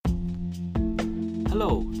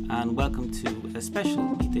Hello and welcome to a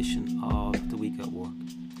special edition of The Week at Work.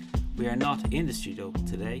 We are not in the studio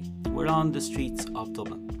today, we're on the streets of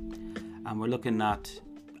Dublin and we're looking at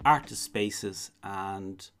artist spaces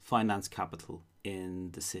and finance capital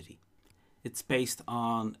in the city. It's based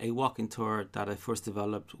on a walking tour that I first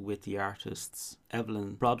developed with the artists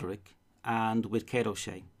Evelyn Broderick and with Kate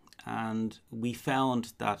O'Shea. And we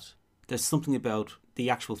found that there's something about the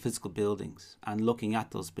actual physical buildings and looking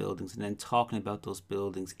at those buildings and then talking about those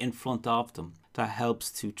buildings in front of them that helps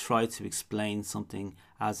to try to explain something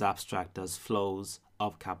as abstract as flows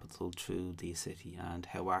of capital through the city and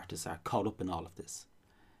how artists are caught up in all of this.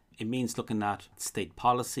 It means looking at state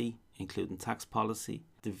policy, including tax policy,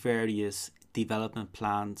 the various development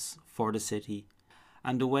plans for the city,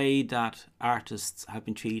 and the way that artists have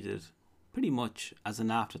been treated pretty much as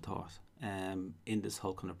an afterthought in this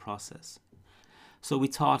whole kind of process. So we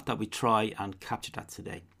thought that we'd try and capture that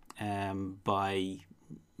today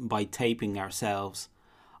by taping ourselves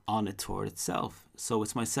on a tour itself. So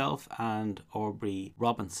it's myself and Aubrey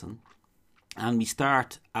Robinson, and we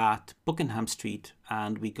start at Buckingham Street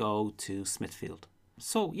and we go to Smithfield.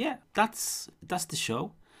 So yeah, that's the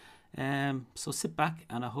show. So sit back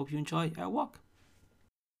and I hope you enjoy our walk.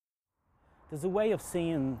 There's a way of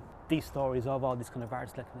seeing these stories of all these kind of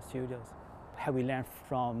artists like in the studios, how we learn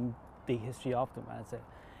from the history of them, and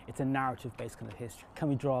it's a narrative-based kind of history. Can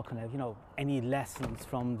we draw kind of, any lessons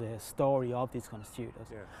from the story of these kind of studios?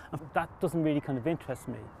 Yeah. And that doesn't really kind of interest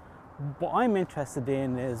me. What I'm interested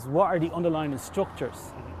in is what are the underlying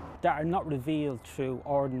structures that are not revealed through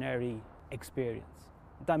ordinary experience.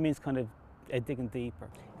 That means kind of digging deeper.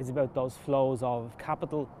 It's about those flows of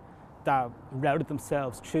capital that routed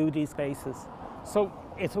themselves through these spaces. So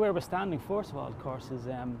it's where we're standing, first of all, of course,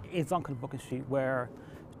 it's on kind of Buckingham Street, where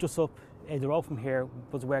just up the road from here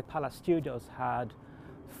was where Pallas Studios had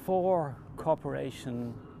 4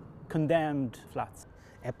 corporation condemned flats.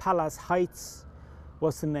 Pallas Heights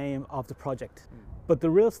was the name of the project. But the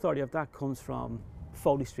real story of that comes from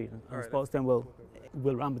Foley Street, and I suppose then we'll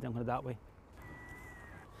ramble down kind of that way.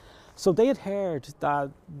 So they had heard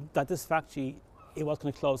that this factory, it was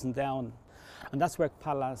kind of closing down, and that's where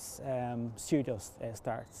Pallas Studios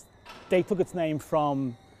starts. They took its name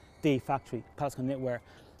from the factory, Pallas Knitwear.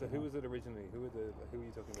 So who was it originally? Who are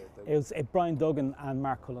you talking about? It was Brian Duggan and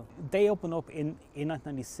Mark Cullen. They opened up in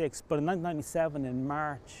 1996, but in 1997 in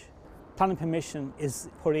March, planning permission is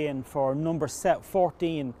put in for number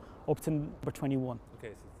 14 up to number 21.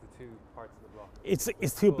 Okay, so it's the 2 parts of the block.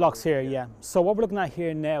 It's 2 blocks here, yeah. So what we're looking at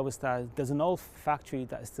here now is that there's an old factory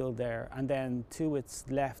that is still there, and then to its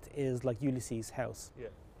left is like Ulysses' house. Yeah.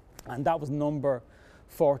 And that was number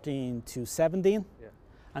 14 to 17. Yeah.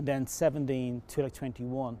 And then 17 to like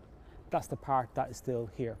 21. That's the part that is still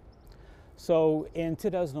here. So in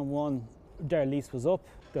 2001, their lease was up,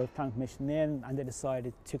 there was planning permission in, and they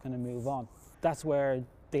decided to kind of move on. That's where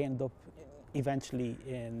they ended up eventually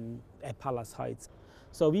in Pallas Heights.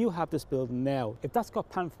 So if you have this building now, if that's got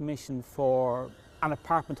planning permission for an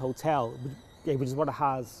apartment hotel, which is what it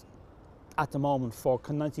has at the moment for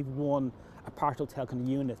 91 apartment hotel kind of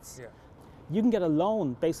units, yeah, you can get a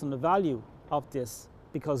loan based on the value of this,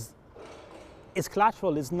 because its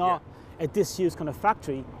collateral is not a disused kind of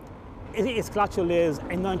factory. Its collateral is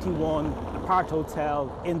a 91 apart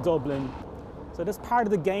hotel in Dublin. So there's part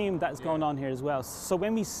of the game that's going on here as well. So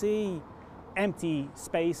when we see empty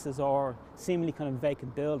spaces or seemingly kind of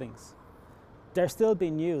vacant buildings, they're still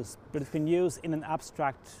being used, but it's been used in an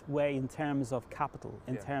abstract way in terms of capital,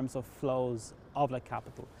 in terms of flows of like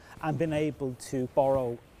capital, and been able to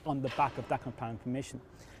borrow on the back of that kind of planning permission.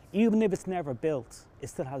 Even if it's never built, it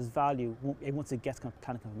still has value once it gets kind of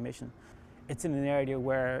planning permission. It's in an area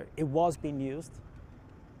where it was being used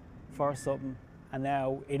for something, and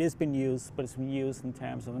now it is being used, but it's been used in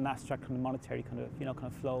terms of an abstract kind of monetary kind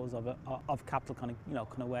of flows of capital kind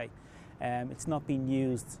of way. It's not being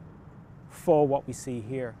used for what we see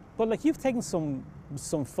here. But like, you've taken some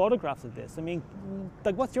photographs of this. I mean,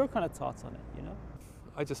 like, what's your kind of thoughts on it?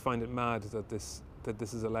 I just find it mad that this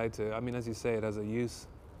is allowed to. I mean, as you say, it has a use.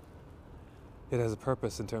 It has a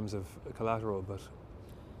purpose in terms of collateral, but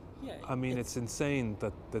yeah, I mean, it's insane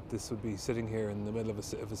that this would be sitting here in the middle of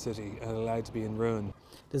a city and allowed to be in ruin.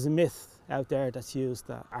 There's a myth out there that's used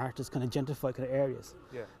that artists kind of gentrify kind of areas.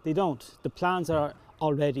 Yeah. They don't. The plans are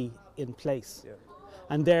already in place, yeah,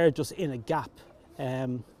 and they're just in a gap.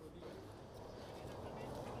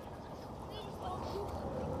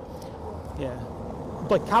 Yeah,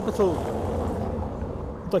 but capital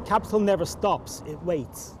never stops. It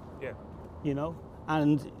waits. Yeah.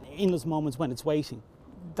 And in those moments when it's waiting,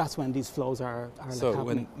 that's when these flows are so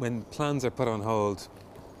happening. when plans are put on hold,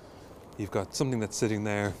 you've got something that's sitting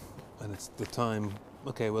there, and it's the time.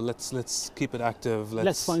 Okay, well let's keep it active.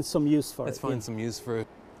 Let's find some use for it. Let's find some use for it.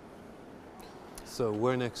 So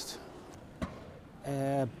where next?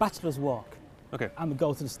 Bachelor's Walk. Okay. And we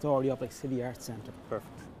go to the story of like City Arts Centre. Perfect.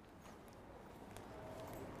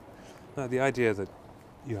 Now the idea that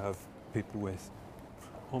you have people with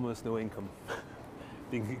almost no income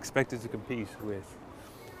being expected to compete with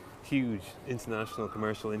huge international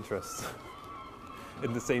commercial interests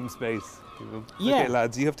in the same space. You know? Yeah. Okay,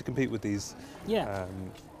 lads, you have to compete with these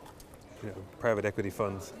private equity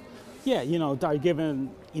funds. Yeah, you know, they're given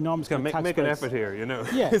enormous kind of tax make an breaks. effort here, you know.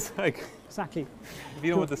 Yeah, it's like exactly. if you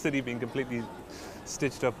don't want the city being completely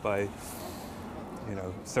stitched up by, you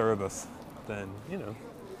know, Cerebus, then you know,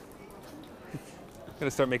 got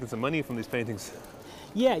to start making some money from these paintings.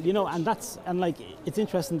 Yeah, you know, and like it's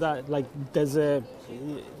interesting that like there's a,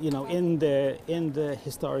 you know, in the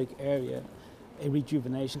historic area, a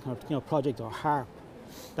rejuvenation kind of project or HARP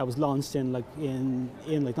that was launched in like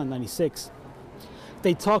 1996.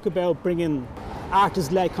 They talk about bringing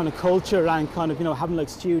artist-led kind of culture and kind of, you know, having like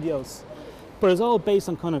studios, but it's all based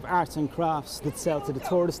on kind of arts and crafts that sell to the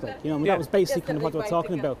tourist. Like, you know, I mean, that was basically kind of what they were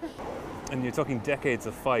talking about. And you're talking decades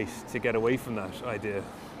of fight to get away from that idea.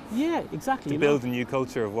 Yeah, exactly. To build a new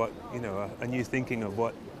culture of what, you know, a new thinking of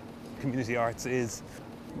what community arts is.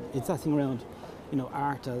 It's that thing around, you know,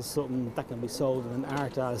 art as something that can be sold, and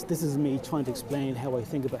art as this is me trying to explain how I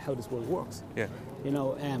think about how this world works. Yeah. You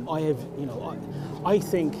know, I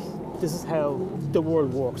think this is how the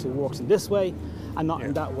world works. It works in this way and not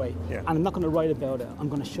in that way. Yeah. And I'm not going to write about it. I'm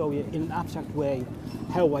going to show you in an abstract way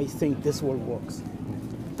how I think this world works.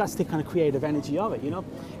 That's the kind of creative energy of it, you know.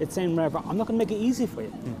 It's saying, wherever, I'm not going to make it easy for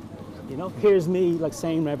you. You know, here's me like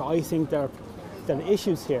saying, wherever, I think there are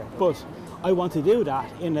issues here, but I want to do that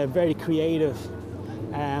in a very creative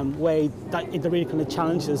way that it really kind of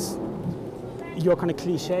challenges your kind of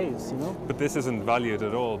cliches, you know. But this isn't valued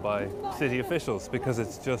at all by city officials because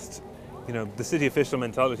it's just, you know, the city official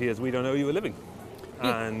mentality is we don't owe you a living.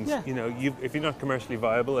 And, you know, if you're not commercially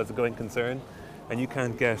viable as a going concern and you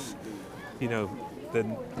can't get, you know, the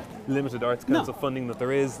limited arts council funding that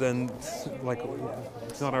there is, then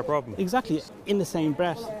it's not our problem. Exactly. In the same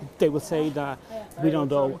breath, they will say that we don't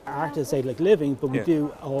owe artists a living, but we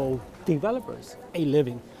do owe developers a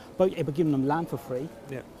living by giving them land for free,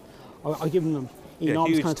 or giving them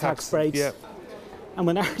enormous kind of tax breaks. Yeah. And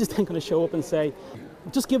when artists then going to show up and say,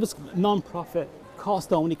 just give us non-profit,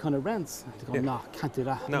 cost-only kind of rents, they go, no, can't do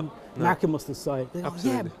that. No. Market must decide. They go,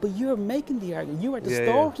 Absolutely. but you're making the argument. You are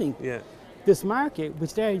distorting. This market,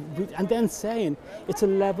 and then saying it's a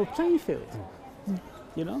level playing field,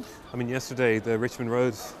 you know? I mean, yesterday the Richmond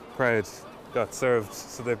Road crowd got served,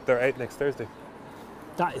 so they're out next Thursday.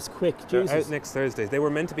 That is quick, They're Jesus. out next Thursday. They were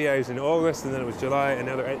meant to be out in August, and then it was July, and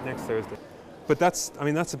now they're out next Thursday. But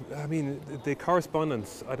the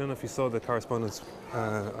correspondence, I don't know if you saw the correspondence,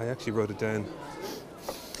 I actually wrote it down.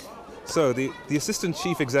 So the Assistant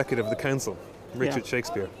Chief Executive of the Council, Richard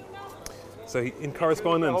Shakespeare, so in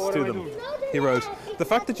correspondence to them, he wrote, "The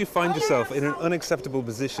fact that you find yourself in an unacceptable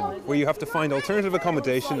position where you have to find alternative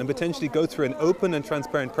accommodation and potentially go through an open and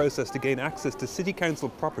transparent process to gain access to City Council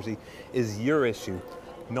property is your issue,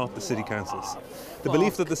 not the City Council's. The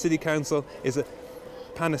belief that the City Council is a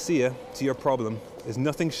panacea to your problem is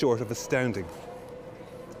nothing short of astounding.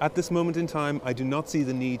 At this moment in time, I do not see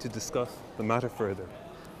the need to discuss the matter further."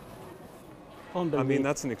 I mean,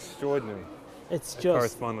 that's an extraordinary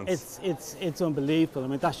correspondence. It's unbelievable. I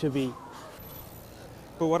mean, that should be.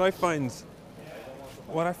 But what I find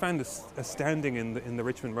astounding in the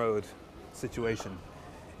Richmond Road situation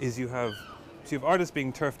is you have artists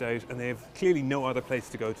being turfed out, and they have clearly no other place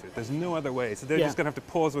to go to. There's no other way, so they're just going to have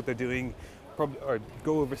to pause what they're doing, or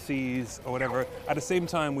go overseas or whatever. At the same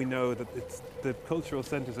time, we know that the cultural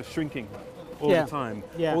centres are shrinking all the time.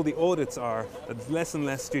 All the audits are that there's less and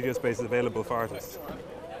less studio spaces available for artists.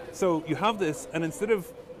 So you have this, and instead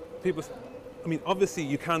of people, I mean, obviously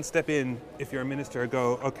you can't step in if you're a minister and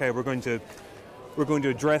go, okay, we're going to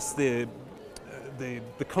address the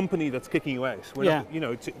company that's kicking you out. We're not, you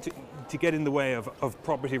know, to get in the way of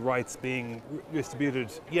property rights being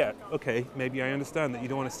distributed. Yeah, okay, maybe I understand that you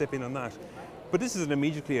don't want to step in on that. But this is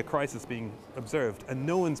immediately a crisis being observed, and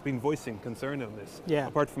no one's been voicing concern on this,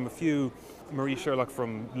 apart from a few, Marie Sherlock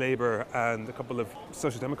from Labour and a couple of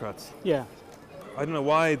Social Democrats. Yeah. I don't know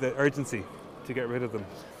why the urgency to get rid of them,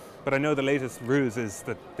 but I know the latest ruse is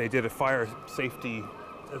that they did a fire safety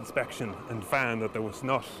inspection and found that there was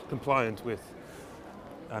not compliant with.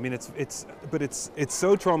 I mean, it's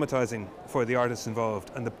so traumatizing for the artists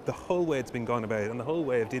involved, and the whole way it's been gone about, and the whole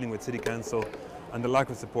way of dealing with City Council, and the lack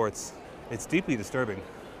of supports. It's deeply disturbing.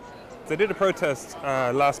 They did a protest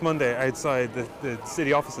last Monday outside the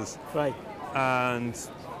city offices. Right. And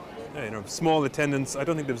small attendance. I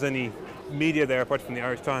don't think there was any media there apart from the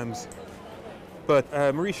Irish Times. But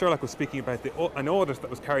Marie Sherlock was speaking about an audit that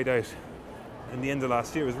was carried out in the end of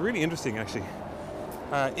last year. It was really interesting, actually.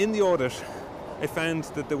 In the audit, I found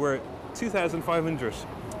that there were 2,500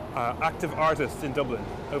 active artists in Dublin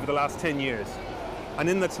over the last 10 years. And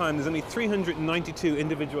in that time, there's only 392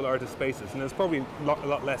 individual artist spaces. And there's probably a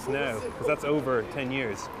lot less now, because that's over 10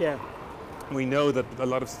 years. Yeah. We know that a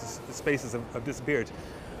lot of spaces have disappeared.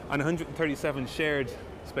 And 137 shared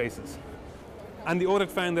spaces. And the audit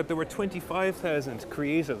found that there were 25,000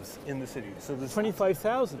 creatives in the city. So there's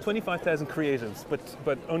 25,000? 25,000 creatives,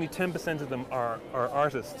 but only 10% of them are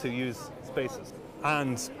artists who use spaces.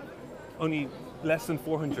 And only less than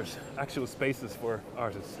 400 actual spaces for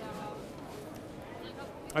artists.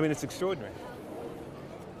 I mean, it's extraordinary.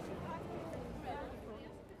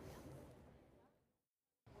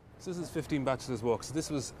 So this is 15 Bachelor's Walk. So this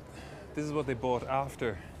is what they bought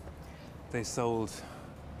after they sold.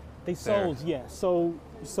 They sold, yeah. So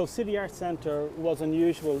City Arts Centre was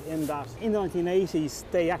unusual in that in the 1980s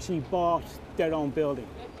they actually bought their own building.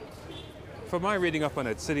 From my reading up on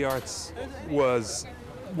it, City Arts was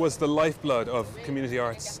the lifeblood of community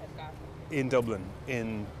arts in Dublin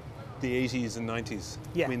in the 80s and 90s.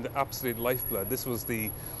 Yeah. I mean, the absolute lifeblood. This was the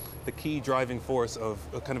key driving force of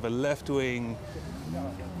a kind of a left-wing,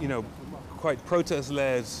 quite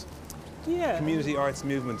protest-led community arts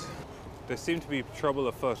movement. There seemed to be trouble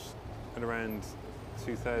afoot at around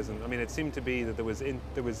 2000. I mean, it seemed to be that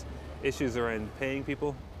there was issues around paying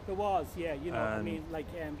people. There was, yeah. I mean, like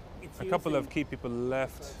it's a couple of key people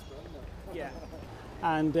left. Yeah.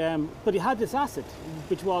 And but he had this asset,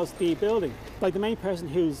 which was the building. Like the main person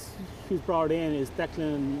who's brought in is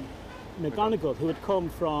Declan McGonigal, who had come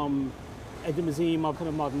from the Museum of kind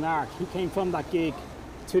of Modern Art, who came from that gig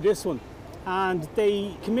to this one. And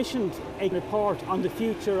they commissioned a report on the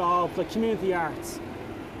future of community arts,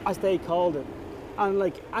 as they called it. And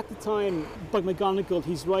at the time, by McGonigal,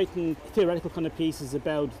 he's writing theoretical kind of pieces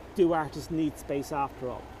about, do artists need space after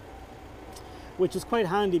all? Which was quite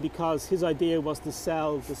handy because his idea was to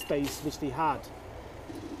sell the space which they had.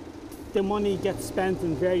 The money gets spent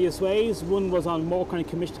in various ways. One was on more kind of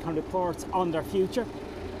commissioned kind of reports on their future,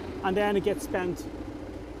 and then it gets spent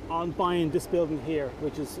on buying this building here,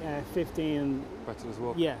 which is 15 Bachelor's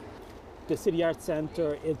Walk. Yeah, the City Arts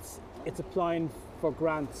Centre. It's applying for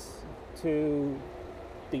grants to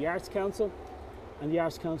the Arts Council, and the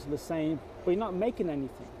Arts Council is saying, "But you're not making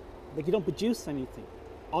anything. You don't produce anything.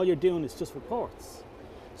 All you're doing is just reports."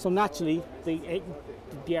 So naturally,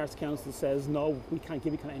 the Arts Council says, "No, we can't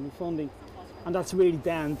give you kind of any funding," and that's really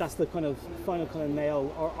that's the kind of final kind of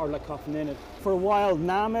nail or coffin in it. For a while,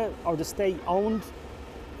 NAMA or the state owned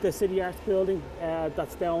the City Arts building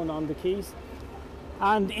that's down on the quays.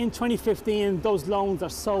 And in 2015, those loans are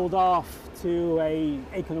sold off to a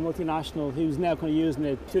kind of multinational who's now kind of using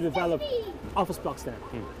it to develop office blocks there.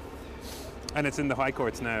 And it's in the High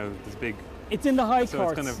Courts now, this big... It's in the High so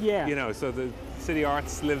Courts, it's kind of, yeah. So the City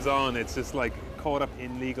Arts lives on, it's just caught up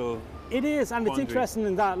in legal... It is, and quandary. It's interesting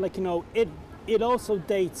in that, it also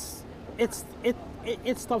dates,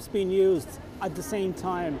 it stops being used at the same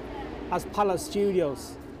time as Pallas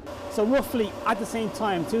Studios. So roughly at the same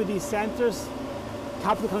time, two of these centres,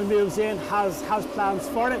 Capital kind of moves in, has plans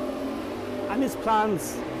for it, and its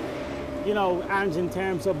plans, aren't in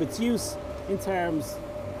terms of its use, in terms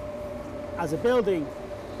as a building,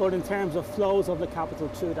 but in terms of flows of the capital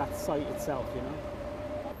through that site itself,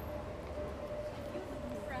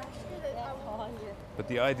 But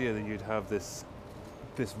the idea that you'd have this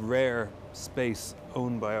rare space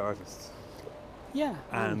owned by artists. Yeah.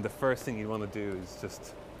 And the first thing you want to do is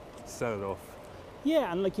just sell it off.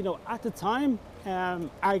 Yeah, and at the time,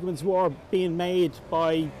 arguments were being made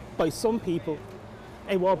by some people.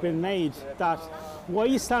 They were being made that why are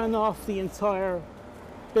you selling off the entire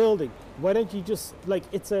building? Why don't you just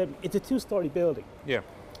it's a two-story building? Yeah.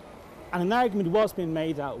 And an argument was being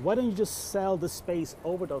made that why don't you just sell the space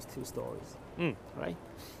over those 2 stories, right?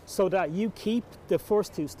 So that you keep the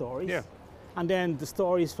first 2 stories, and then the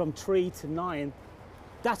stories from 3 to 9,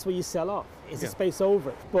 that's what you sell off. It's the space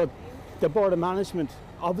over it. But the board of management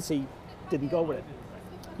obviously didn't go with it,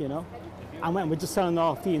 and we're just selling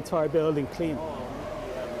off the entire building clean.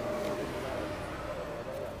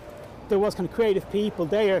 There was kind of creative people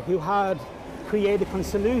there who had created kind of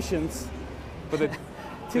solutions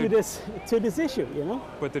to this issue,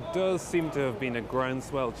 But there does seem to have been a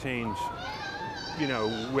groundswell change,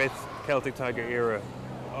 with Celtic Tiger era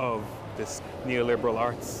of this neoliberal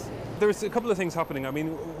arts. There's a couple of things happening. I mean,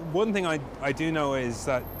 one thing I do know is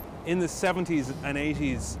that in the 70s and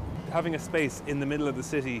 80s, having a space in the middle of the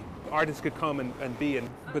city, artists could come and be in.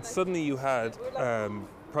 But suddenly you had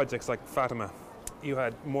projects like Fatima. You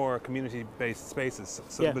had more community-based spaces.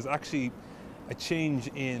 So it was actually a change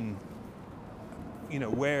in,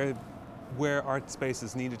 where art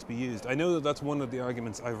spaces needed to be used. I know that that's one of the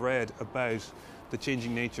arguments I've read about the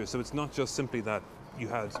changing nature. So it's not just simply that you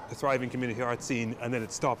had a thriving community art scene and then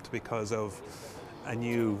it stopped because of a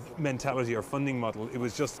new mentality or funding model. It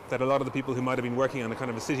was just that a lot of the people who might have been working on a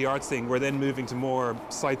kind of a city arts thing were then moving to more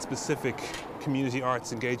site-specific community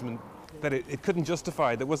arts engagement. That it couldn't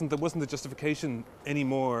justify. There wasn't the justification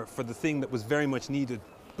anymore for the thing that was very much needed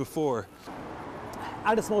before.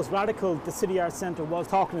 At its most radical, the City Arts Centre was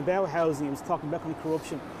talking about housing. It was talking about kind of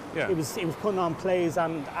corruption. Yeah. It was putting on plays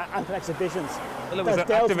and exhibitions. Well, it was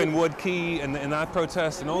active in Wood Quay and in that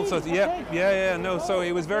protest and all sorts. No. So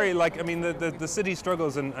it was very the city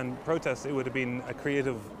struggles and protests. It would have been a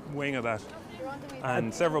creative wing of that.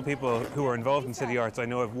 And several people who are involved in city arts, I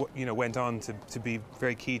know, have went on to be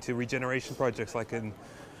very key to regeneration projects like in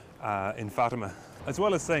Fatima. As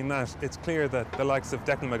well as saying that, it's clear that the likes of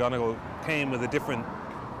Declan McGonigal came with a different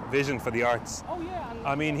vision for the arts. Oh yeah.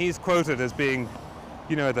 I mean, he's quoted as being,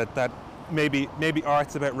 that maybe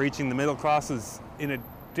art's about reaching the middle classes in a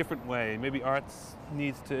different way. Maybe arts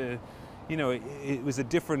needs to, it was a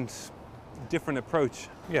different approach.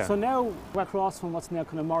 Yeah. So now we're across from what's now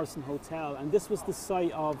kind of Morrison Hotel, and this was the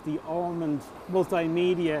site of the Ormond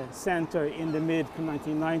Multi-Media Centre in the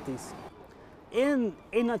mid-1990s. In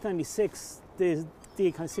 1996,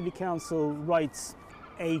 the kind of City Council writes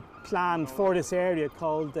a plan for this area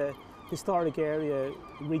called the Historic Area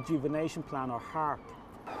Rejuvenation Plan, or HARP.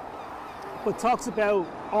 But talks about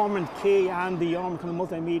Ormond Quay and the Ormond kind of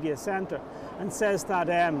Multimedia Centre, and says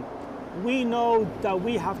that we know that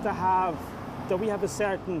we have a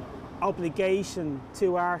certain obligation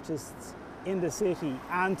to artists in the city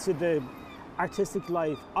and to the artistic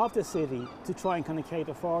life of the city to try and kind of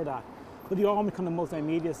cater for that. But the Ormond kind of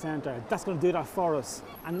Multimedia Centre, that's going to do that for us.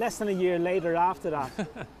 And less than a year later after that,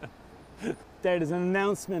 there is an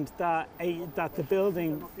announcement that the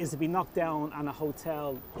building is to be knocked down and a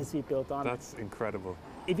hotel is to be built on it. That's incredible.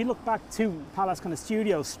 If you look back to Pallas kind of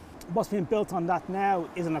Studios, what's being built on that now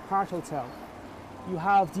is an apart hotel. You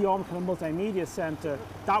have the Ormond kind of Multimedia Centre,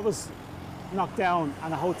 that was knocked down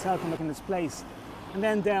and a hotel coming in its place. And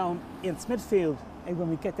then down in Smithfield, and when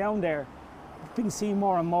we get down there, we can see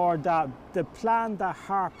more and more that the plan that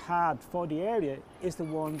HARP had for the area is the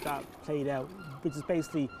one that played out, which is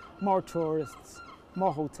basically more tourists,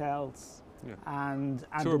 more hotels, and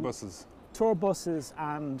tour buses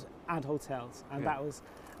and hotels, and that was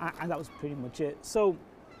pretty much it. So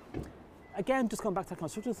again, just going back to that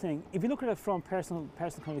construction thing, if you look at it from personal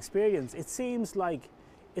kind of experience, it seems like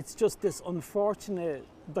it's just this unfortunate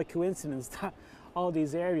coincidence that all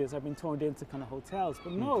these areas have been turned into kind of hotels.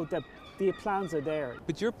 But no, the plans are there.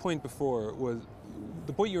 But your point before was,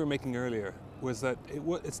 the point you were making earlier was that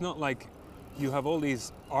it's not like you have all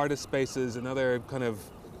these artist spaces and other kind of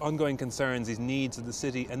ongoing concerns, these needs of the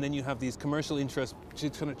city, and then you have these commercial interests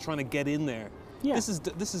just kind of trying to get in there. Yeah.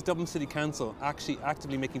 This is Dublin City Council actually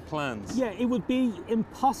actively making plans. Yeah, it would be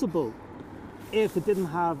impossible if it didn't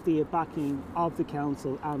have the backing of the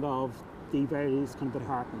council and of the various kind of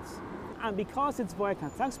departments. And because it's via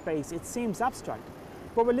tax base, it seems abstract.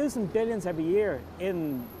 But we're losing billions every year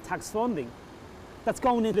in tax funding that's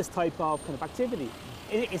going into this type of kind of activity,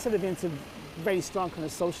 instead of into very strong kind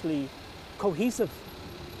of socially cohesive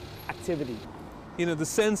activity. The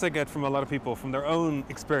sense I get from a lot of people from their own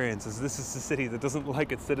experiences, this is a city that doesn't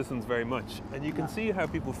like its citizens very much. And you can see how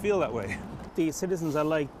people feel that way. The citizens are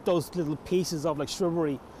like those little pieces of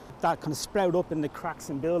shrubbery that kind of sprout up in the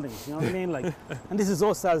cracks in buildings, you know what I mean? And this is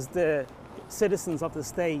us as the citizens of the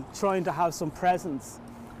state trying to have some presence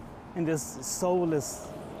in this soulless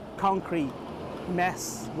concrete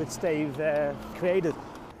mess which they've created.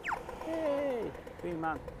 Hey, green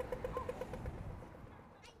man.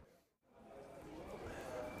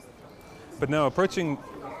 But now approaching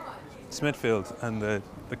Smithfield and the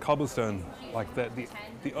cobblestone,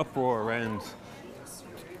 the uproar around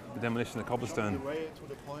the demolition of cobblestone,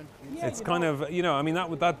 it's kind of,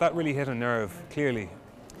 that really hit a nerve, clearly.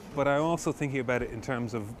 But I'm also thinking about it in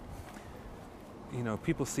terms of,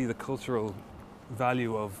 people see the cultural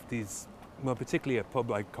value of these, well, particularly a pub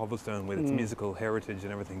like Cobblestone with its musical heritage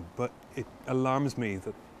and everything, but it alarms me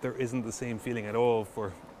that there isn't the same feeling at all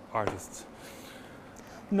for artists.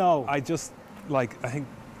 No. I think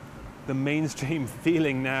the mainstream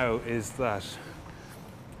feeling now is that,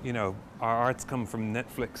 our arts come from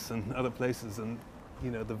Netflix and other places, and,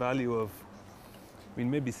 the value of,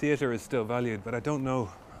 maybe theatre is still valued, but I don't know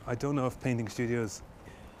I don't know if painting studios,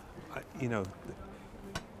 you know,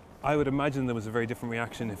 I would imagine there was a very different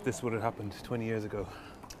reaction if this would have happened 20 years ago.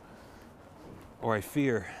 Or I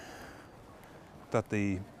fear that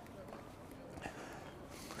that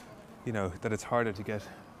it's harder to get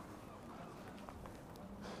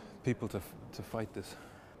people to fight this.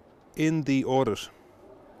 In the audit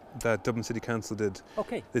that Dublin City Council did,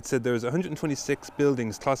 it said there's 126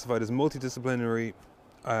 buildings classified as multidisciplinary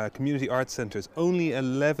community arts centres. Only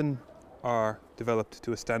 11 are developed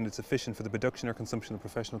to a standard sufficient for the production or consumption of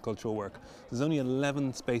professional cultural work. There's only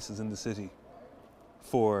 11 spaces in the city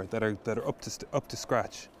that are up to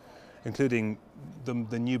scratch, including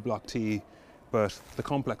the new Block T, but the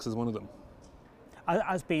complex is one of them.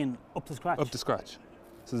 As being up to scratch? Up to scratch.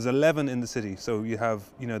 So there's 11 in the city. So you have,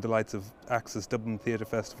 the likes of Axis, Dublin Theatre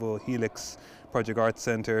Festival, Helix, Project Arts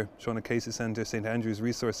Centre, Shauna Casey Centre, St Andrews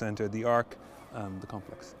Resource Centre, the Arc, the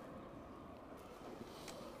complex.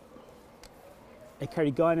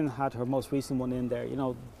 Kerry Guinan had her most recent one in there,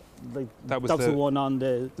 that was the one on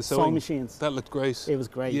the sewing machines. That looked great. It was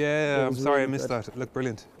great. Yeah, I'm sorry I missed that. It looked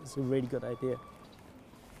brilliant. It's a really good idea.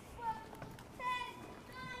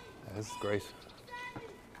 Yeah, this is great.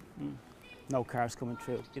 No cars coming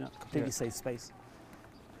through, completely safe space.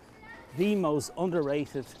 The most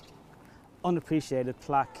underrated, unappreciated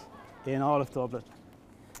plaque in all of Dublin.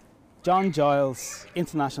 John Giles,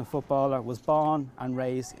 international footballer, was born and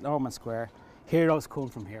raised in Ormond Square. Heroes come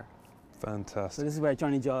from here. Fantastic. So this is where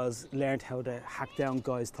Johnny Giles learned how to hack down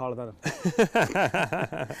guys taller than him.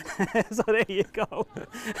 So there you go.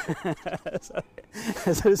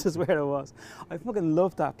 so this is where it was. I fucking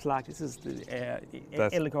love that plaque. This is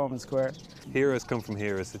Illick Ormond Square. Heroes come from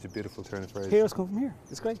here is such a beautiful turn of phrase. Heroes come from here.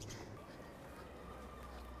 It's great.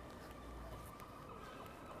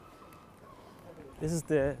 This is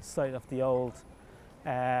the site of the old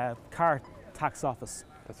car tax office.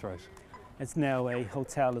 That's right. It's now a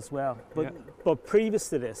hotel as well. But previous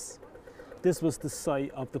to this was the site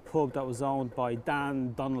of the pub that was owned by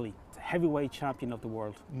Dan Donnelly, the heavyweight champion of the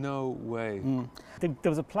world. No way. There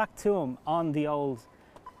was a plaque to him on the old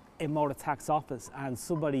motor tax office, and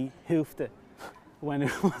somebody hoofed it when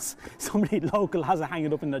it was somebody local has it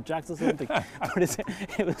hanging up in their jacks or something. But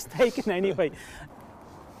it was taken anyway.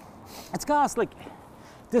 It's gas, like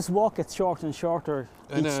this walk gets shorter and shorter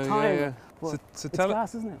each time. Yeah. So it's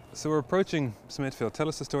gas, isn't it? So we're approaching Smithfield. Tell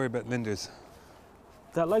us the story about Linders.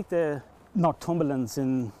 They're like the Northumberlands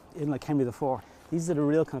in like Henry IV. These are the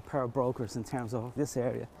real kind of power brokers in terms of this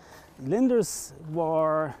area. Linders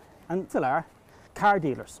were, and still are, car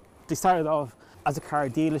dealers. They started off as a car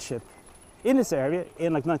dealership in this area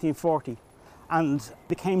in like 1940 and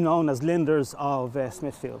became known as Linders of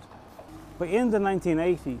Smithfield. But in the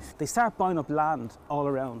 1980s, they started buying up land all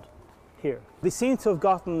around here. They seem to have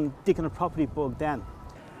gotten the kind of property bug then,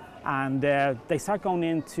 and they start going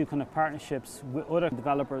into kind of partnerships with other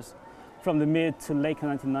developers from the mid to late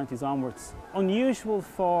 1990s onwards. Unusual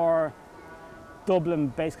for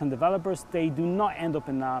Dublin-based kind of developers, they do not end up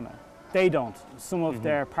in NAMA. They don't. Some of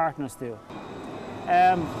their partners do.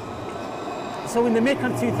 So in the mid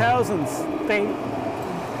 2000s,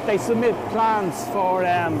 they submit plans for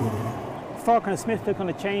kind of Smithfield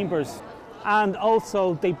kind of chambers. And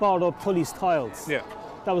also they bought up Tully's Tiles. Yeah.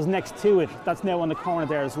 That was next to it. That's now on the corner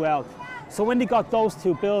there as well. So when they got those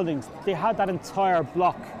two buildings, they had that entire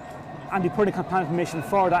block and they put in planning permission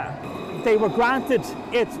for that. They were granted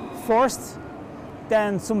it first,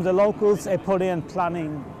 then some of the locals put in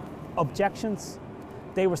planning objections.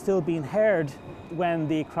 They were still being heard when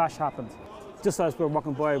the crash happened. Just as we're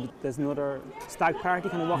walking by, there's another stag party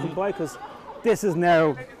kind of walking by, because this is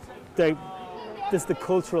now the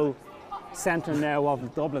cultural centre now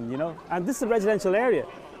of Dublin, and this is a residential area.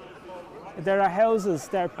 There are houses,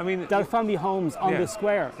 there are family homes on the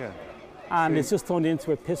square, and it's just turned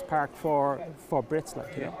into a piss park for Brits.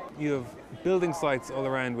 You have building sites all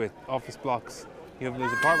around with office blocks, you have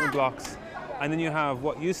those apartment blocks, and then you have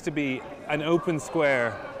what used to be an open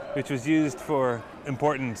square which was used for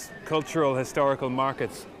important cultural, historical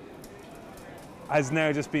markets, has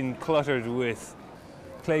now just been cluttered with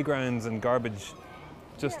playgrounds and garbage,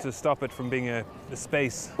 just to stop it from being a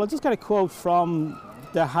space. Well, just got a quote from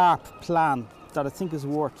the HARP plan that I think is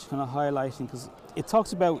worth kind of highlighting, because it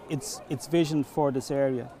talks about its vision for this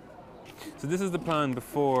area. So this is the plan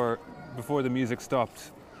before the music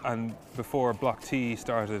stopped and before Block T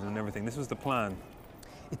started and everything. This was the plan.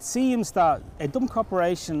 It seems that a Dublin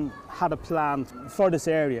Corporation had a plan for this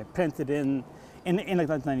area printed in like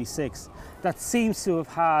 1996 that seems to have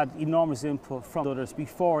had enormous input from others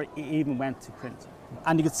before it even went to print.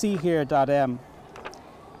 And you can see here that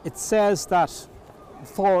it says that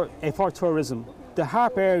for tourism, the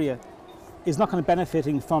Harp area is not kind of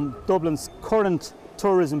benefiting from Dublin's current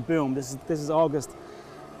tourism boom. This is August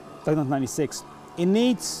 1996. It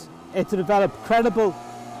needs to develop credible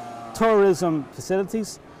tourism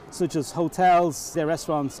facilities such as hotels,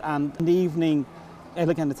 restaurants, and in the evening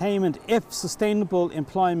entertainment if sustainable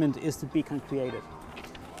employment is to be created.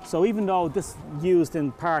 So even though this is used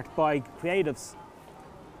in part by creatives,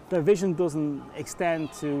 their vision doesn't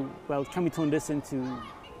extend to, well, can we turn this into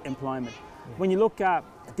employment? When you look at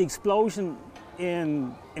the explosion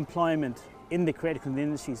in employment in the creative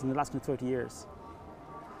industries in the last 30 years,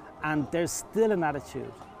 and there's still an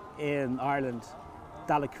attitude in Ireland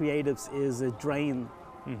that like creatives is a drain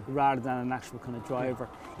rather than an actual kind of driver.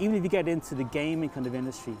 Even if you get into the gaming kind of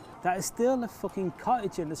industry, that is still a fucking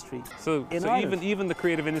cottage industry. So even the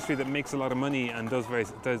creative industry that makes a lot of money and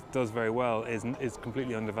does very well is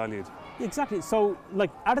completely undervalued. Exactly. So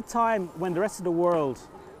like at a time when the rest of the world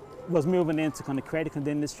was moving into kind of creative kind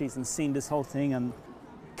of industries and seeing this whole thing, and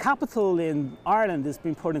capital in Ireland is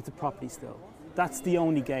being put into property still. That's the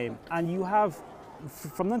only game. And you have,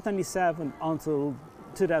 from 1997 until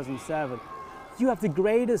 2007, you have the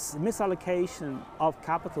greatest misallocation of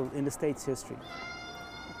capital in the state's history.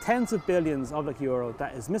 Tens of billions of euro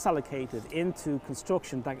that is misallocated into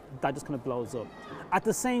construction that just kind of blows up. At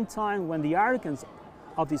the same time, when the arrogance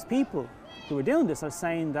of these people who are doing this are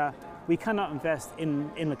saying that we cannot invest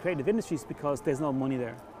in the creative industries because there's no money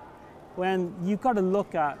there. When you've got to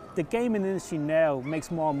look at the gaming industry now makes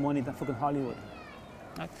more money than fucking Hollywood.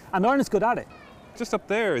 And Ireland's good at it. Just up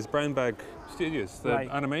there is Pallas Studios, the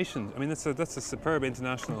animation. I mean, that's a superb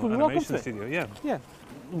international animation studio. Yeah. Yeah.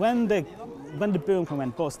 When the boom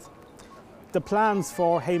went bust, the plans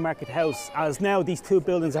for Haymarket House, as now these two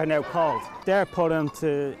buildings are now called, they're put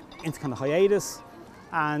into kind of hiatus.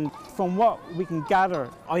 And from what we can gather,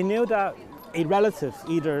 I knew that a relative,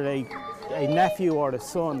 either a nephew or the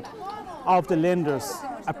son of the Linders,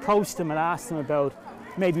 approached them and asked them about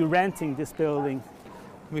maybe renting this building.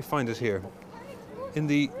 Let me find it here. In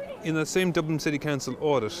the same Dublin City Council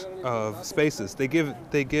audit of spaces, they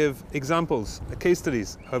give examples, case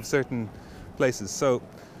studies of certain places. So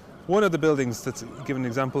one of the buildings that's given an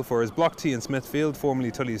example for is Block T in Smithfield,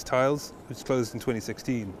 formerly Tully's Tiles, which closed in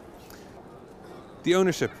 2016. The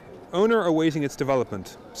owner awaiting its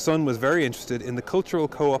development. Son was very interested in the cultural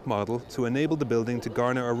co-op model to enable the building to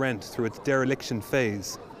garner a rent through its dereliction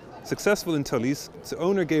phase. Successful in Tully's, the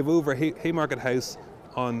owner gave over Haymarket House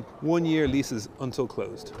on 1-year leases until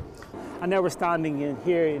closed. And now we're standing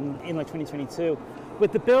here in 2022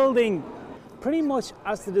 with the building pretty much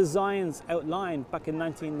as the designs outlined back in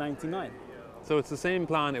 1999. So it's the same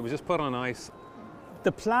plan, it was just put on ice.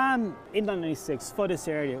 The plan in 1996 for this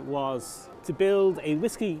area was to build a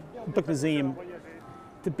whisky book museum,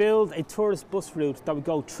 to build a tourist bus route that would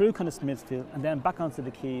go through kind of Smithfield and then back onto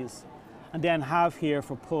the quays, and then have here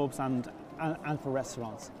for pubs and for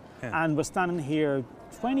restaurants. Yeah. And we're standing here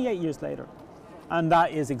 28 years later, and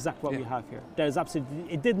that is exactly what we have here. There's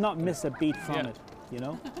absolutely, it did not miss a beat from it, you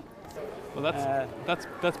know. Well,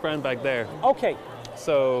 that's Brownbag there. Okay.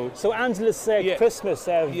 So Angela's Christmas,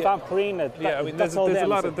 Vampirina. I mean, there's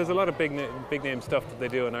a lot of big name stuff that they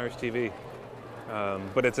do on Irish TV,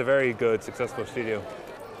 but it's a very good, successful studio.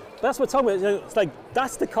 That's what I'm talking about. It's like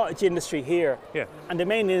that's the cottage industry here, and the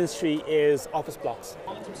main industry is office blocks.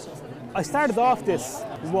 I started off this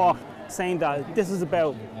walk saying that this is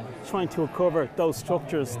about trying to recover those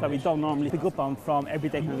structures that we don't normally pick up on from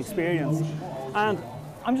everyday kind of experience, and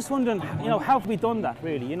I'm just wondering, how have we done that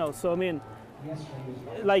really? So I mean,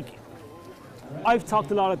 like, I've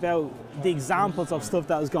talked a lot about the examples of stuff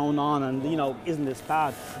that is going on, and isn't this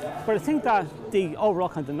bad? But I think that the overall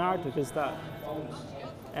kind of narrative is that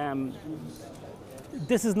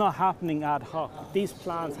this is not happening ad hoc. These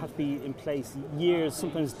plans have to be in place years,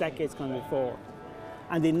 sometimes decades kind of before,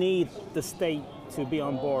 and they need the state to be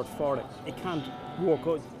on board for it. It can't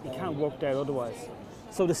work there otherwise.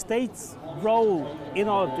 So the state's role in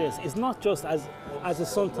all of this is not just, as is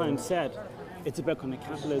sometimes said, it's about kind of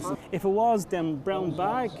capitalism. If it was, then Brown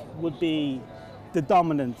Bag would be the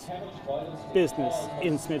dominant business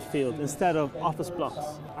in Smithfield instead of office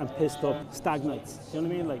blocks and pissed up stagnates. You know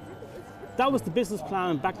what I mean? Like, that was the business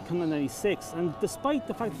plan back in 1996, and despite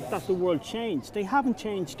the fact that the world changed, they haven't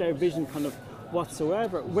changed their vision kind of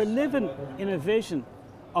whatsoever. We're living in a vision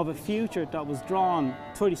of a future that was drawn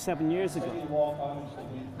 37 years ago.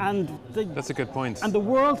 And that's a good point. And the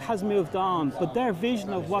world has moved on, but their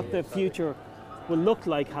vision of what the future will look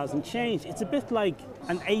like hasn't changed. It's a bit like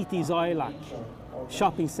an 80s ILAC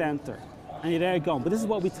shopping centre, and you're there going, but this is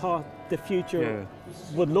what we thought the future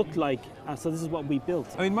would look like, and so this is what we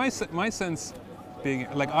built. I mean, my sense being,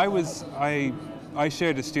 like, I I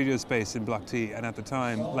shared a studio space in Block T, and at the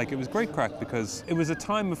time, like, it was great crack because it was a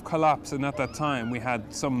time of collapse, and at that time we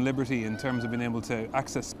had some liberty in terms of being able to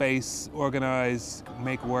access space, organise,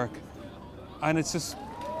 make work, and it's just,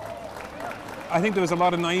 I think there was a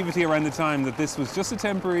lot of naivety around the time that this was just a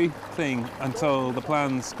temporary thing until the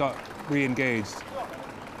plans got re-engaged.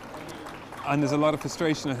 And there's a lot of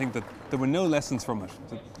frustration, I think, that there were no lessons from it.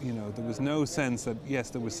 That, you know, there was no sense that, yes,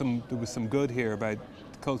 there was some good here about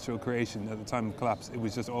cultural creation at the time of collapse. It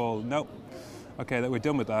was just all, no, okay, that we're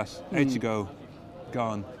done with that, out you go,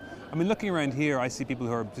 gone. I mean, looking around here, I see people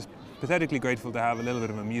who are just pathetically grateful to have a little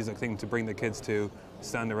bit of a music thing to bring their kids to,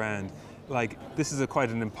 stand around. Like, this is quite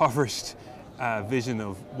an impoverished vision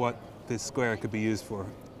of what this square could be used for.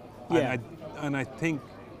 Yeah. And I think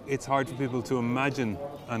it's hard for people to imagine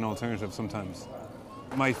an alternative sometimes.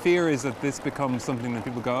 My fear is that this becomes something that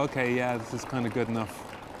people go, okay, yeah, this is kind of good enough.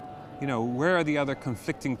 You know, where are the other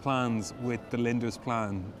conflicting plans with the Linders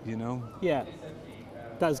plan, you know? Yeah,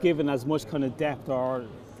 that's given as much kind of depth or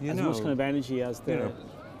as much kind of energy as the... You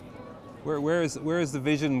know, where is the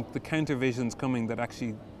vision, the counter visions coming that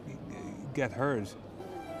actually get heard?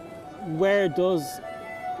 Where does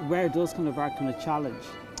kind of art kind of challenge,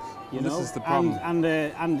 you know? This is the problem.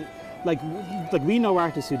 And like we know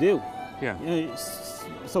artists who do. Yeah.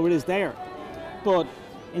 So it is there. But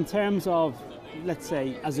in terms of, let's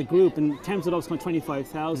say, as a group, in terms of those kind of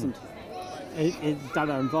 25,000 that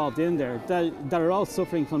are involved in there, that are all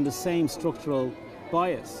suffering from the same structural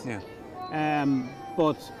bias,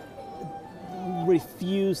 but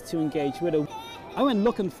refuse to engage with it. I went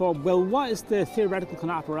looking for, well, what is the theoretical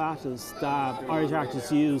kind of apparatus that Irish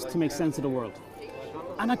artists use to make sense of the world?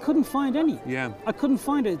 And I couldn't find any. Yeah. I couldn't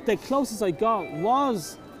find it. The closest I got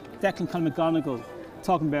was Declan kind of McGonigal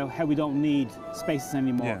talking about how we don't need spaces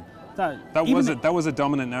anymore. Yeah. That was a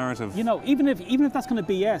dominant narrative. You know, even if that's kind of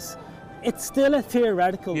BS, it's still a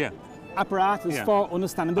theoretical apparatus for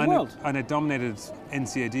understanding the world. And it dominated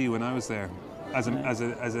NCAD when I was there as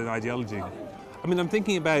an ideology. I mean, I'm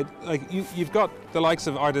thinking about, like, you've got the likes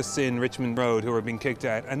of artists in Richmond Road who are being kicked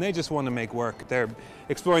out, and they just want to make work. They're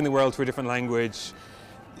exploring the world through a different language.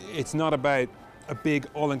 It's not about a big,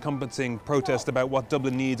 all-encompassing protest about what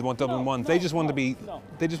Dublin needs and what Dublin wants. They just want to be,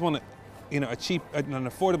 you know, a cheap, an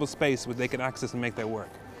affordable space where they can access and make their work.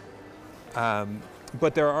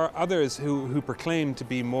 But there are others who proclaim to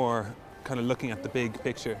be more kind of looking at the big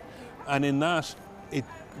picture, and in that,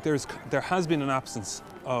 there has been an absence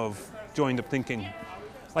of joined-up thinking.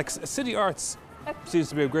 Like City Arts seems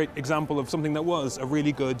to be a great example of something that was a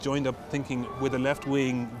really good joined-up thinking with a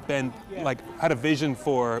left-wing bent, like had a vision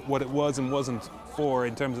for what it was and wasn't for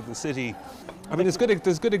in terms of the city. I mean, there's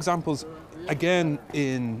good examples, again,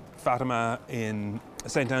 in Fatima, in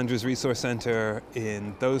St Andrew's Resource Centre,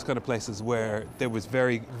 in those kind of places where there was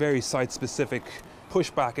very, very site-specific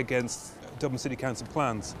pushback against Dublin City Council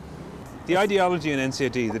plans. The ideology in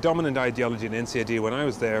NCAD, the dominant ideology in NCAD when I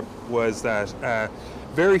was there, was that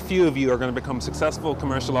very few of you are going to become successful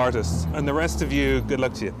commercial artists, and the rest of you, good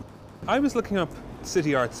luck to you. I was looking up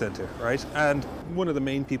City Arts Centre, right, and one of the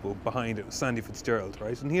main people behind it was Sandy Fitzgerald,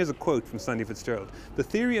 right, and here's a quote from Sandy Fitzgerald. "The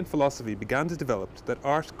theory and philosophy began to develop that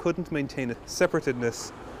art couldn't maintain a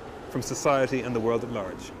separatedness from society and the world at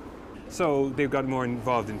large." So they've got more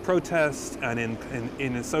involved in protest and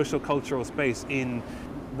in a social cultural space, in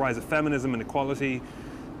rise of feminism and equality,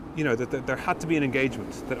 you know, that there had to be an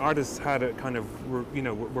engagement, that artists had a kind of,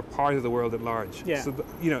 were part of the world at large. Yeah. So,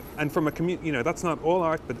 and from a community, that's not all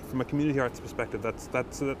art, but from a community arts perspective,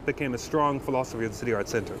 that became a strong philosophy of the City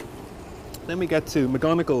Arts Centre. Then we get to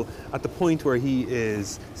McGonigal at the point where he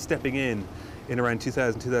is stepping in around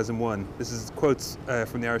 2000, 2001. This is quotes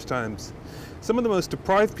from the Irish Times. "Some of the most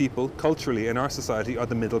deprived people culturally in our society are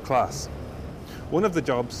the middle class. One of the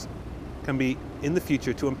jobs can be in the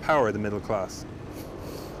future to empower the middle class.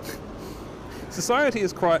 Society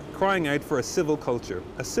is crying out for a civil culture.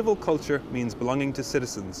 A civil culture means belonging to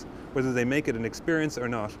citizens. Whether they make it an experience or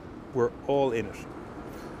not, we're all in it."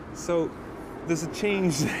 So there's a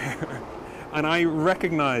change there. And I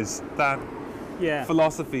recognize that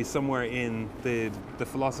philosophy somewhere in the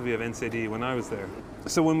philosophy of NCAD when I was there.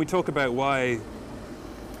 So when we talk about why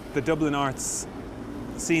the Dublin arts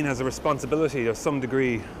scene has a responsibility of some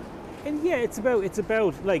degree. And yeah, it's about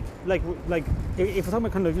like if we're talking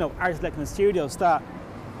about kind of artists like in the studios, that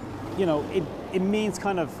it means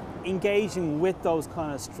kind of engaging with those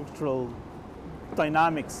kind of structural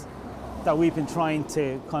dynamics that we've been trying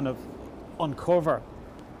to kind of uncover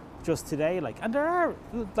just today. And there are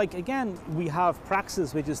again, we have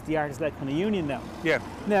Praxis, which is the artist-led kind of union now. Yeah.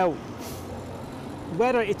 Now,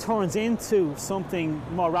 whether it turns into something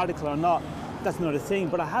more radical or not, that's another thing.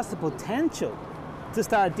 But it has the potential to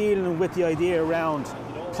start dealing with the idea around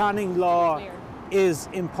planning law is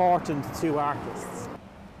important to artists.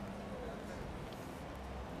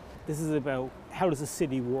 This is about how does a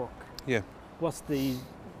city work? Yeah. What's the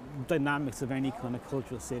dynamics of any kind of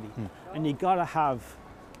cultural city? And you got to have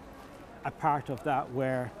a part of that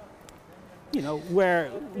where, you know,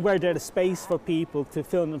 where there's space for people to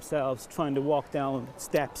film themselves trying to walk down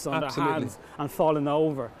steps on their hands and falling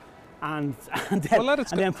over, and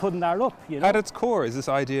then putting that up. You know? At its core is this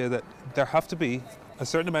idea that there have to be a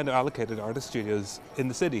certain amount of allocated artist studios in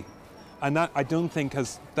the city, and that I don't think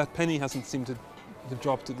that penny hasn't seemed to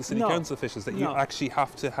drop to the city council officials, that you actually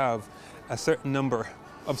have to have a certain number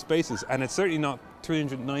of spaces, and it's certainly not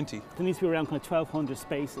 390. There needs to be around kind of 1,200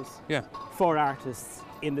 spaces for artists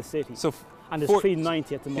in the city. So and there's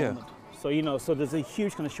 390 at the moment. So, you know, so there's a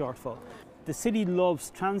huge kind of shortfall. The city loves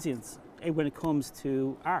transients when it comes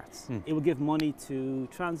to arts. It will give money to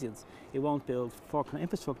transients. It won't build for kind of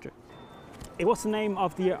infrastructure. What's the name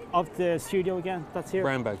of the studio again that's here?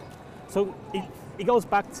 Brown Bag. So it goes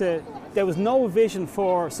back to, there was no vision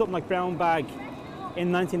for something like Brown Bag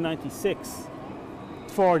in 1996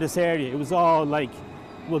 for this area. It was all like,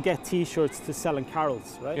 we'll get t-shirts to sell in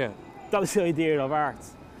carols, right? Yeah. That was the idea of art.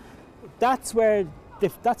 That's where,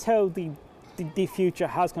 that's how the future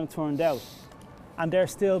has kind of turned out. And they're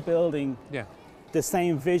still building the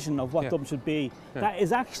same vision of what Dublin should be. That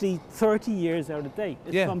is actually 30 years out of date.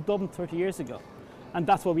 It's from Dublin 30 years ago. And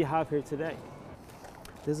that's what we have here today.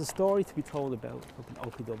 There's a story to be told about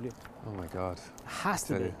OPW. Oh my God. It has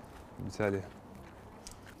to be. Let me tell you.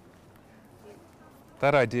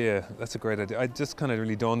 That idea, that's a great idea. It just kind of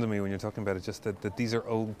really dawned on me when you're talking about it, just that these are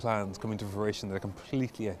old plans coming to fruition that are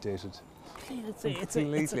completely outdated.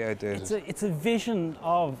 Completely outdated. It's a vision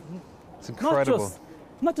of... It's incredible.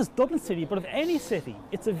 Not just Dublin City, but of any city.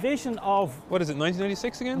 It's a vision of... What is it,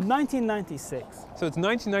 1996 again? 1996. So it's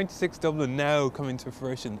 1996 Dublin now coming to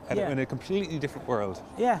fruition in a completely different world.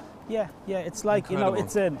 Yeah. It's like, incredible.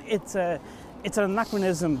 You know, it's an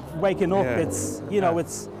anachronism waking up. It's, you know,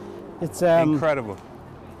 it's incredible.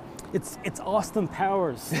 It's Austin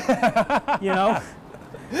Powers, you know,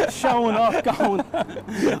 showing off, going,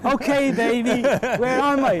 okay, baby, where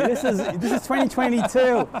am I? This is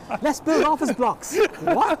 2022. Let's build office blocks.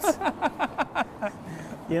 What?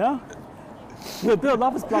 You know, we'll build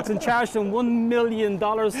office blocks and charge them $1 million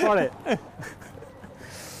for it.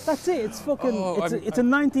 That's it. It's fucking. It's a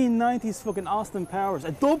 1990s fucking Austin Powers.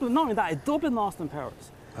 A Dublin, not only that, a Dublin Austin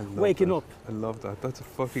Powers. Waking up. I love that. That's a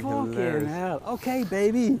fucking hilarious. Hell. Okay,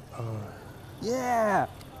 baby. Yeah.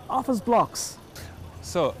 Office blocks.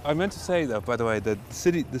 So I meant to say that, by the way, the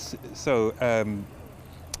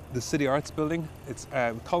City Arts Building, it's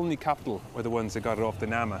Colony Capital were the ones that got it off the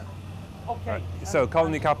NAMA. Okay. Right. So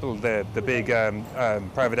Colony Capital, the big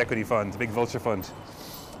private equity fund, the big vulture fund.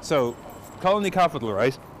 So Colony Capital,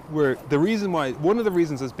 right? One of the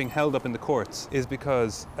reasons it's being held up in the courts is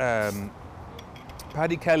because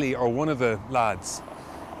Paddy Kelly, or one of the lads,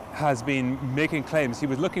 has been making claims. He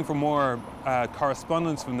was looking for more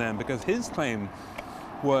correspondence from them because his claim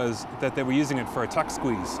was that they were using it for a tax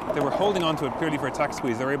squeeze. They were holding on to it purely for a tax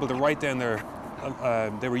squeeze. They were able to write down their,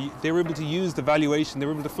 they were able to use the valuation, they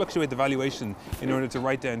were able to fluctuate the valuation in order to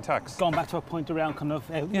write down tax. Going back to a point around kind of,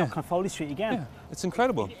 you know, kind of Foley Street again. Yeah, it's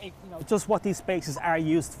incredible. You know, just what these spaces are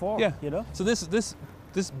used for. Yeah. You know. So this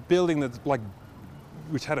building that's like,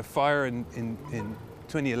 which had a fire in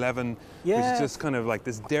 2011, which is just kind of like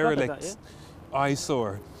this derelict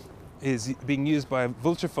eyesore, is being used by a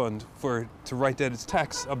vulture fund to write down its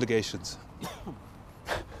tax obligations.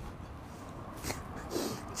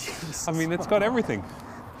 I mean, it's got everything.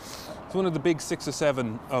 It's one of the big 6 or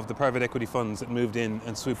 7 of the private equity funds that moved in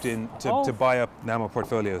and swooped in to buy up NAMA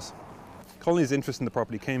portfolios. Colony's interest in the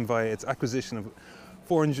property came via its acquisition of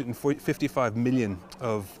 455 million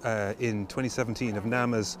in 2017 of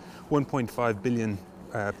NAMA's 1.5 billion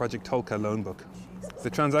Project Tolka loan book. The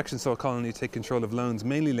transaction saw Colony take control of loans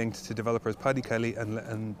mainly linked to developers Paddy Kelly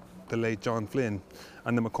and the late John Flynn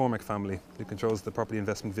and the McCormick family, who controls the property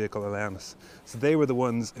investment vehicle Allianz. So they were the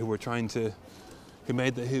ones who were trying to, who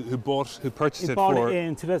purchased it for... bought it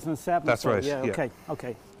in 2007. That's right. Yeah,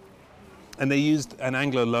 okay. And they used an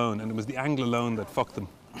Anglo loan, and it was the Anglo loan that fucked them,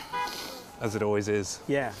 as it always is.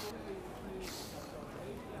 Yeah.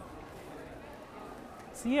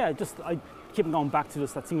 So yeah, I keep going back to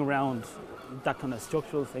that thing around that kind of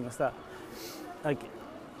structural thing. Is that, like,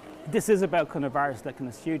 this is about kind of artists, that kind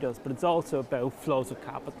of studios, but it's also about flows of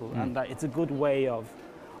capital, and that it's a good way of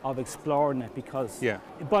exploring it, because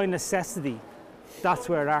by necessity, that's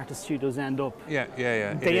where artist studios end up. Yeah.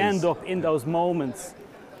 They end up in those moments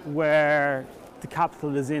where the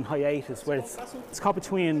capital is in hiatus, where it's caught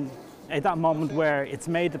between that moment where it's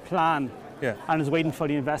made the plan and is waiting for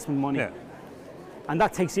the investment money. Yeah. And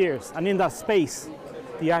that takes years. And in that space,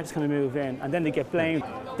 the artists kind of move in, and then they get blamed.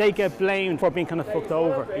 They get blamed for being kind of fucked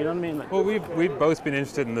over. You know what I mean? Well, we've both been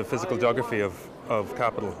interested in the physical geography of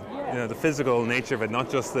capital. You know, the physical nature of it, not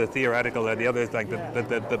just the theoretical or the others, like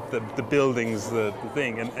the buildings, the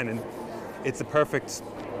thing, and it's a perfect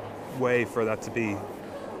way for that to be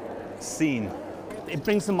seen. It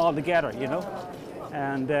brings them all together, you know,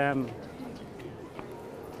 and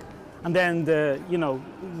then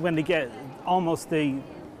when they get almost the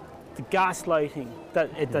gaslighting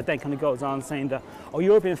that then kind of goes on, saying that, oh,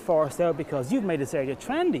 you're being forced out because you've made this area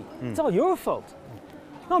trendy. It's all your fault.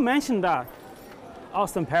 Not mention that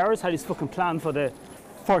Austin Powers had his fucking plan for the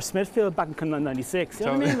Fort Smithfield back in 1996. You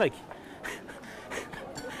know what I mean? Like,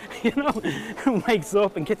 you know, wakes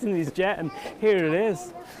up and gets in his jet, and here it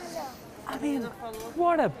is. I mean,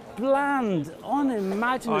 what a bland,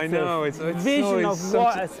 unimaginative vision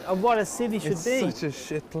of what a city should be. It's such a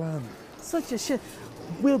shit plan. Such a shit.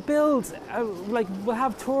 We'll build, we'll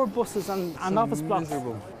have tour buses and office blocks.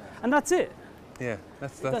 Miserable. And that's it. Yeah,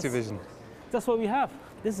 that's your vision. That's what we have.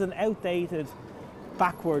 This is an outdated,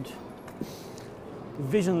 backward,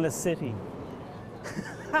 visionless city.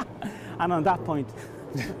 And on that point,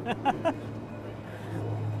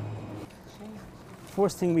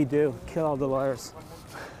 first thing we do, kill all the liars.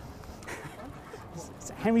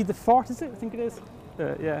 Henry IV, is it? I think it is.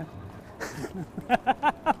 Yeah.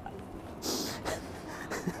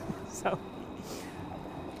 So.